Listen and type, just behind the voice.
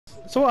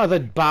So what other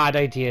bad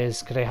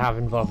ideas could I have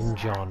involving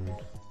John?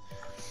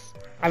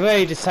 I've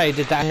already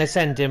decided that I'm gonna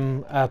send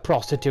him a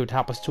prostitute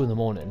at 2:30 in the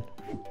morning.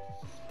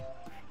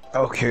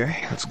 Okay,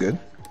 that's good.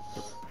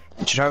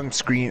 You should have him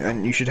scream,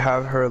 and you should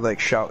have her like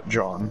shout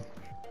John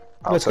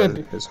outside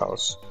his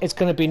house. It's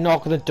gonna be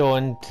knocking the door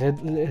and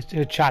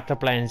to chat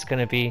up line. It's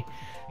gonna be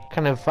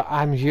kind of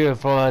I'm here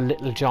for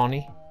little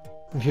Johnny.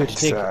 I'm here to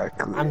take.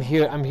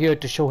 I'm here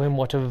to show him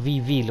what a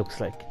VV looks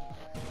like.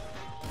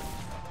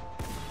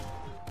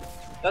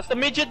 That's the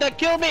midget that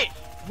killed me!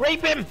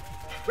 Rape him!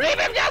 Rape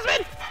him,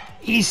 Jasmine!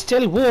 He's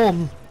still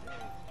warm.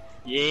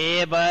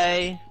 Yeah,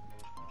 bye.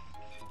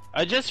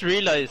 I just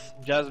realized,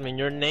 Jasmine,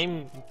 your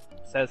name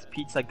says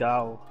Pizza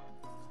Gal.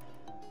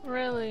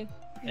 Really?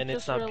 And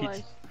it's not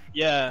pizza.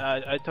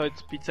 Yeah, I thought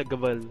it's Pizza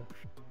Gaval.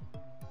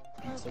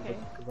 Okay.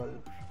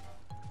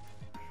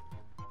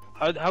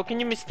 How can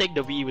you mistake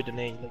the V with the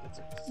name? Like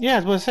Yeah, I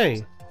was gonna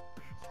say.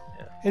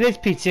 Yeah. It is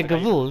Pizza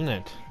Gavul, isn't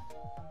it?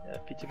 Yeah,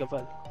 Pizza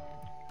Gaval.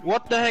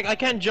 What the heck? I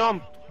can't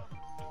jump.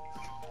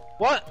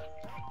 What?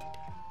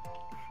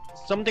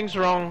 Something's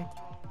wrong.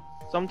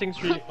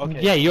 Something's really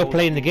okay. Yeah, you're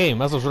playing the game.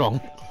 That's what's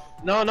wrong.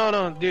 No,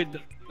 dude,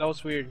 that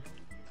was weird.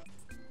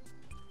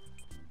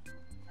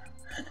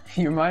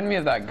 You remind me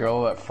of that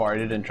girl that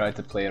farted and tried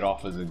to play it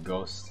off as a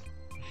ghost.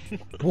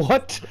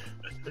 What?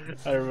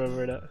 I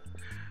remember that.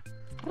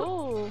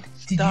 Oh.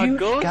 Did you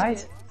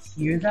guys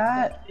hear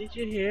that? Did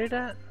you hear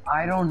that?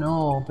 I don't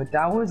know, but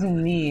that wasn't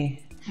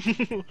me.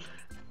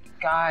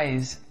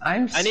 Guys,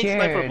 I'm scared. I need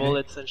sniper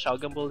bullets and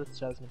shotgun bullets,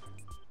 Jasmine.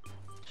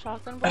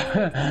 Shotgun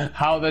bullet?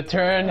 How the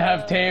turn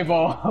have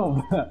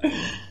table.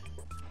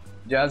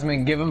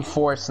 Jasmine, give him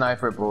 4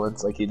 sniper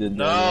bullets like he did.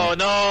 No,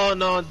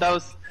 that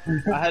was.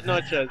 I had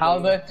no chance. How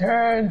the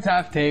turns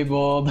have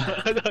tabled.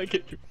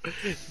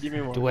 Give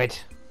me more. Do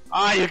it.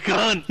 Ah, you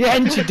can't. Yeah,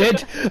 and you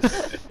did.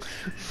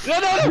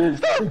 No,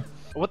 stop.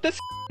 What does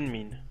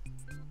mean?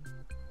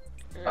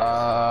 It's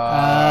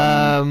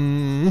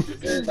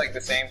like the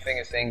same thing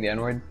as saying the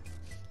N-word.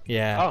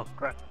 Yeah. Oh,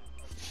 crap.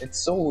 It's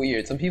so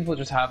weird. Some people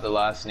just have the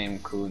last name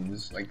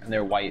Coons, like, and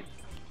they're white.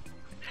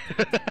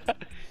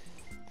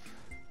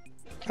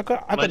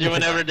 Imagine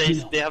whenever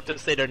they have to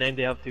say their name,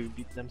 they have to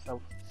beat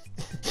themselves.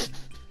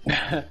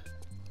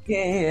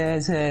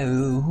 Yes.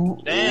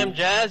 Damn,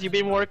 Jazz, you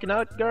been working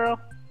out, girl?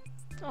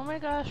 Oh my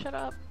gosh, shut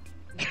up.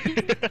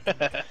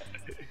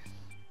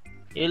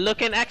 You're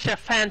looking extra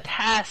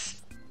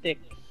fantastic.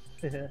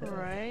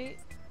 Right?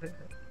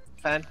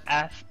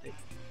 Fantastic.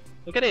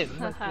 Look at it.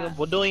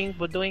 We're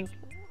doing.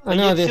 I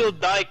know You'll still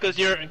die because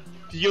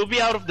you'll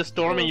be out of the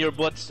storm and your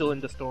butt's still in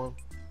the storm.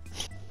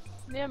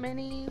 Yeah,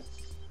 minis.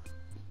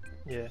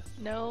 Yeah.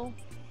 No.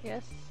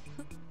 Yes.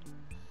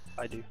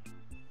 I do.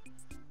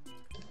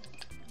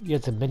 You're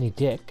the mini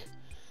dick.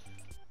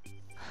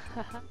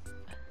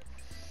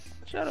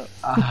 Shut up.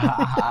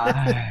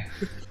 I've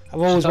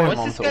always Why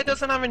wanted. this guy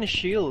doesn't have any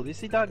shield?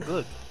 Is he that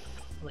good?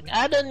 Like,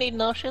 I don't need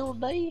no shield,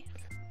 buddy.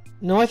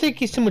 No, I think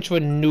he's too much of a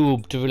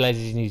noob to realize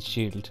he needs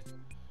shield.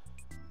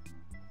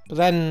 But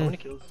How then many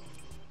kills?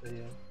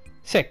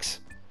 6.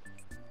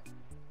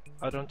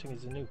 I don't think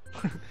he's a noob.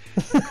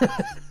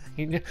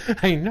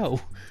 I know.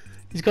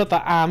 He's got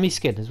that army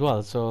skin as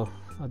well, so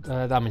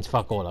that means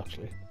fuck all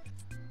actually.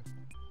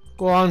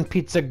 Go on,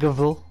 Pizza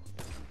Gavil.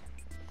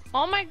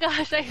 Oh my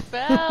gosh, I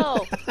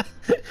fell!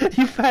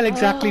 You fell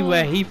exactly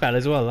where he fell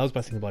as well. I was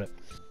messing about it.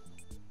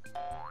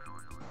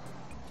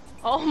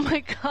 Oh my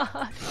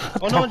gosh.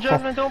 Oh no,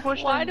 Jasmine, don't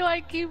push Why them. do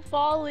I keep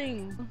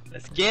falling?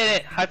 Let's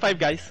get it. High five,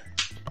 guys.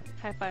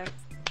 High five.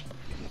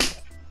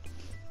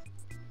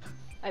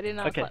 I did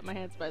not clap my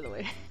hands, by the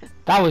way.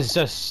 That was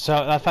just so.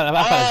 I felt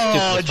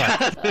stupid.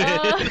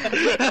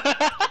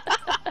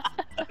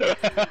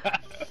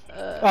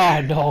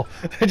 Oh no!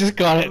 I just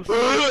got it.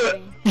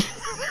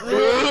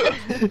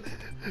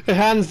 The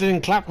hands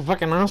didn't clap. The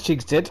fucking ass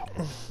cheeks did.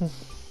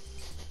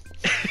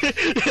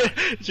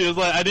 She was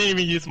like, I didn't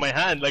even use my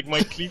hand. Like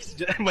my cheeks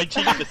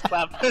just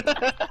clapped.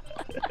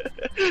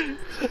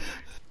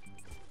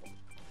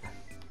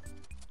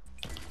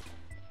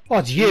 Oh,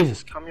 it's you.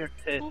 Jesus, come here,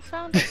 tit. Who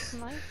found a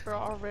sniper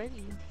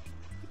already?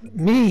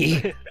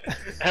 Me.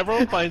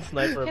 Everyone finds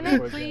sniper. Can I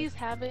please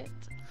have it?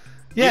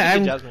 Yeah,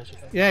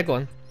 yeah, go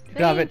on.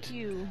 Grab it. Thank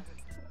you.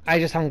 I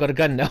just haven't got a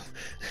gun now.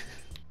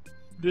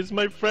 This is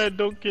my friend.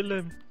 Don't kill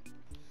him.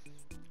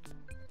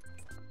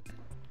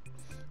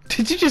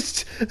 Did you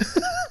just?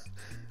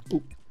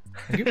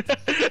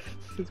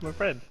 It's my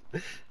friend.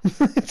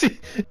 Same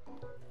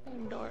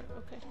door.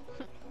 Okay.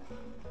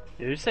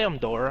 Did you say I'm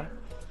Dora?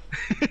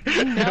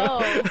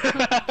 No.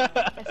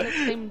 I said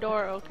same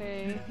door.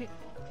 Okay.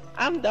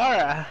 I'm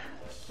Dora.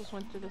 Just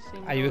went through the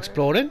same. Are you door.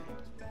 exploring?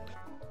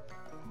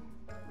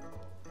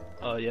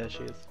 Oh yeah,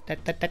 she is.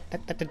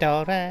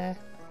 Dora.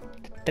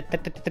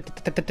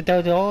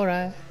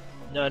 Dora.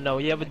 No,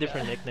 we have a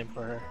different nickname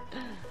for her.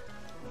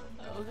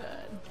 Oh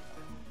god.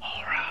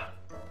 Hora.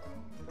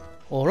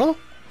 Oral?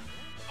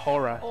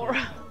 Hora.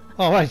 Aura.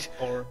 Oh right.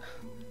 Or.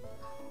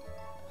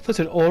 I thought it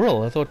said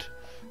oral. I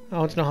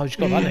want to know how she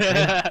got that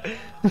nickname.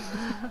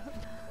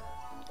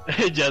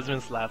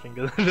 Jasmine's laughing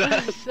because of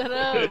that. Shut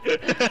up.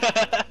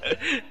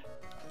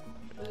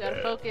 We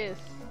gotta focus.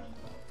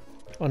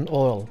 On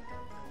oil.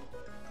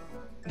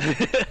 Oh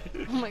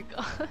my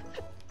god.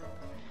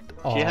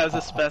 She has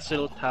a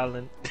special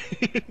talent.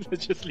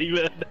 Let's just leave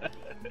it at that.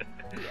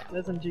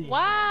 That's MG.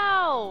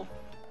 Wow!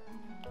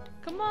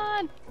 Come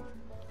on!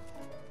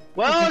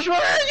 Whoa, why are you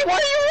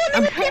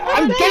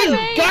I'm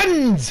getting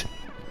guns!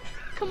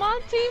 Come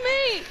on,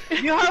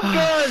 teammate! You have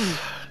guns!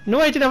 No,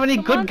 I didn't have any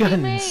Come good on,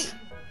 guns. teammate.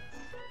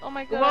 Oh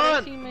my god, Come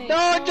on! teammate.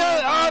 No,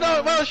 just, oh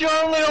no, well, you're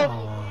only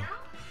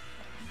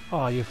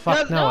Oh, you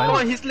fucked no, now. come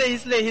on, he's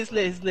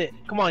lit.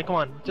 Come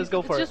on, just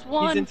go for Just it.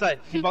 one. He's inside.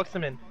 He Shoot. boxed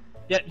him in.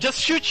 Yeah, just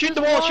shoot Just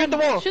the wall, one. shoot the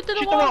wall. Shoot to the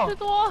Shoot wall, shoot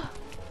the wall.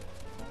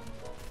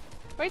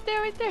 Right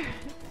there.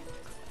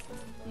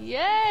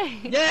 Yay!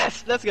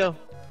 Yes, let's go.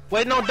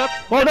 Wait, no, that's.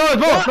 Oh no,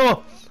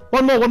 no.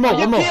 One more.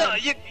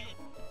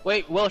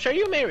 Wait, Welsh, are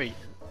you married?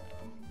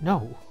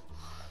 No.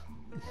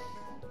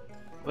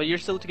 But you're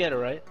still together,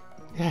 right?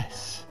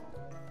 Yes.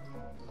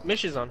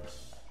 Mish is on.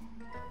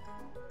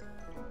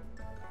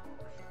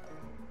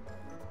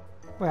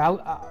 Well,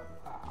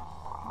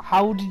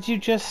 how did you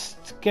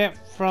just get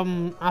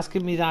from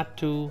asking me that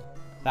to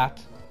that?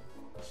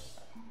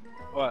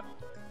 What?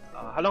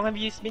 How long have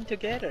you been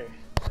together?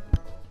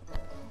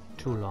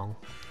 Too long.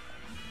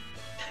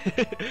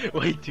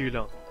 Way too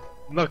long.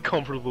 I'm not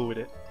comfortable with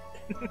it.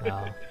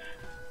 No.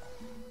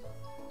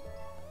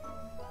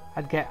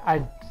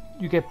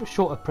 You get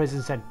shorter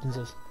prison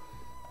sentences.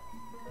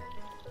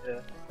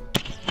 Yeah.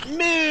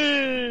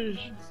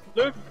 Mish!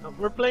 Look,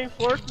 we're playing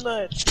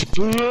Fortnite.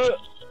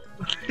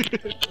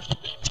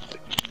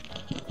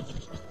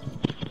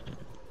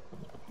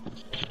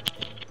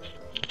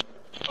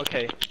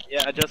 Okay,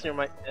 yeah, adjust your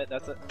mic. Yeah,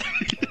 that's it.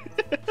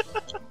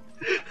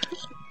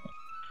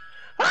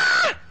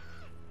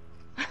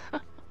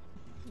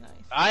 Nice.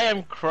 I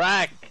am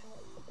crack.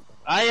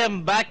 I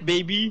am back,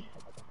 baby.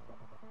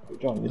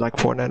 John, you like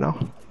Fortnite now?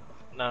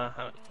 Nah,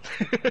 I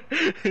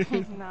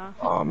haven't. Nah.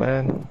 Oh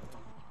man.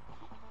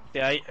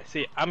 Yeah,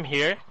 I'm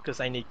here because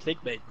I need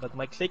clickbait, but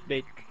my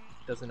clickbait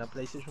doesn't have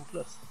PlayStation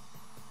Plus.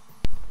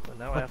 So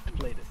now I have to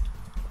play this.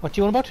 What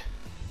do you want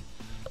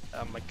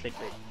about? My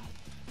clickbait.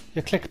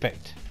 Your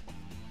clickbait.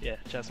 Yeah,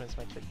 Jasmine's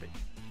my clickbait.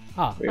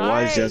 Ah. Wait,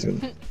 why is Hi.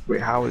 Jasmine?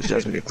 Wait, how is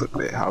Jasmine your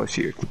clickbait? How is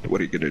she your clickbait?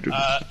 What are you gonna do?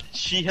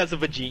 She has a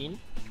vagine.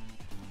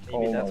 Maybe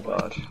Oh that's my why.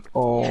 god.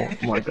 Oh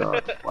my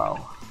god.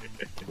 Wow.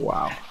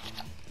 Wow.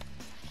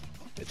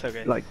 It's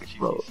okay. Like, She's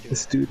bro, used to it.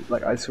 this dude,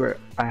 like, I swear,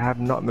 I have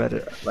not met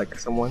like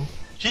someone.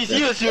 She's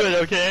used to it,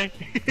 okay?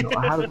 No,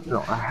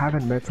 I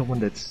haven't met someone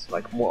that's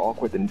like more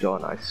awkward than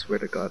John. I swear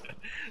to God.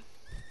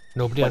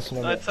 Nobody else.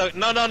 No, it's okay.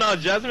 No.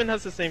 Jasmine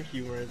has the same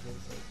humor as me.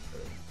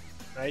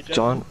 Right, Jasmine?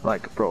 John,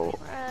 like, bro,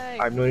 Right.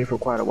 I've known you for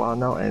quite a while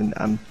now, and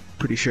I'm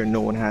pretty sure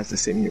no one has the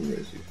same humor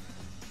as you.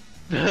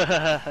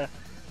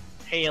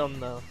 Hell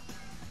no.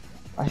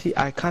 Actually,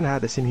 I kind of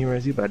have the same humor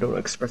as you, but I don't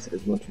express it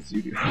as much as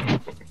you do.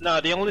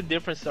 No, the only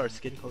difference is our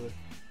skin color.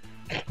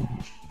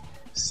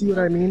 See what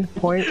I mean?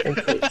 Point and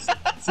case.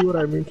 See what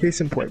I mean?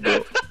 Case in point, bro.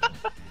 Is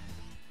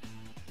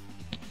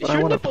But I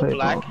your want to nipple play,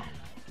 black? bro.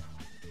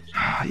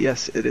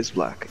 Yes, it is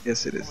black.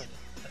 Yes, it is.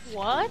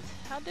 What?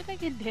 How did I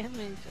get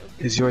damaged?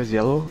 Okay. Is yours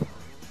yellow?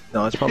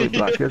 No, it's probably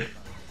black. Yours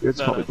No,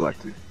 probably no.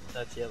 black too.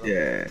 That's yellow.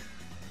 Yeah.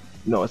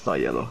 No, it's not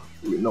yellow.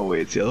 No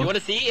way, it's You yellow. wanna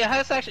see? It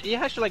has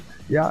like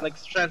Yeah. like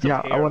strands Yeah,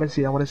 of hair. I want to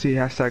see.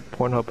 Hashtag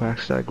Pornhub.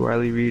 Hashtag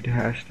Riley Reid.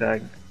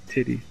 Hashtag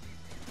titty.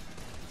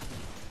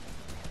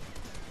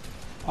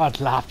 I'd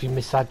laugh you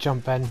missed that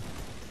jump in.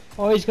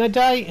 Oh, he's gonna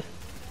die.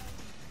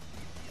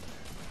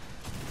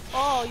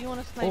 Oh, you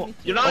wanna snipe Oh, me too?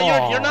 You're not.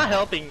 Oh. You're not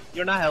helping.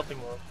 You're not helping,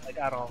 Will. Like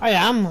at all. I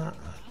am.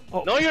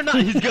 Oh, No, you're not.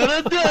 He's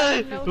gonna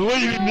die. No Why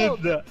you shield.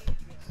 missed that?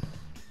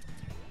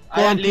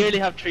 Go I on, literally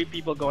have 3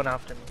 people going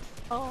after me.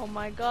 Oh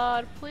my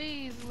god,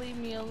 please leave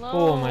me alone.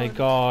 oh my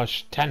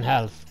gosh, 10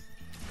 health.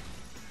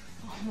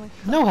 Oh my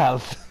god. No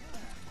health.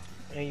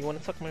 Hey, you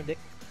wanna suck my dick?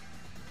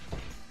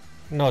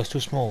 No, it's too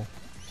small.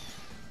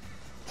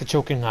 It's a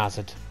choking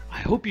hazard. I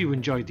hope you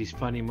enjoyed these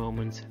funny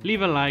moments.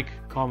 Leave a like,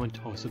 comment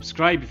or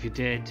subscribe if you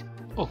did,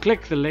 or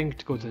click the link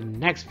to go to the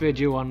next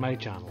video on my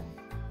channel.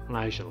 And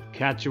I shall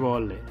catch you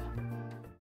all later.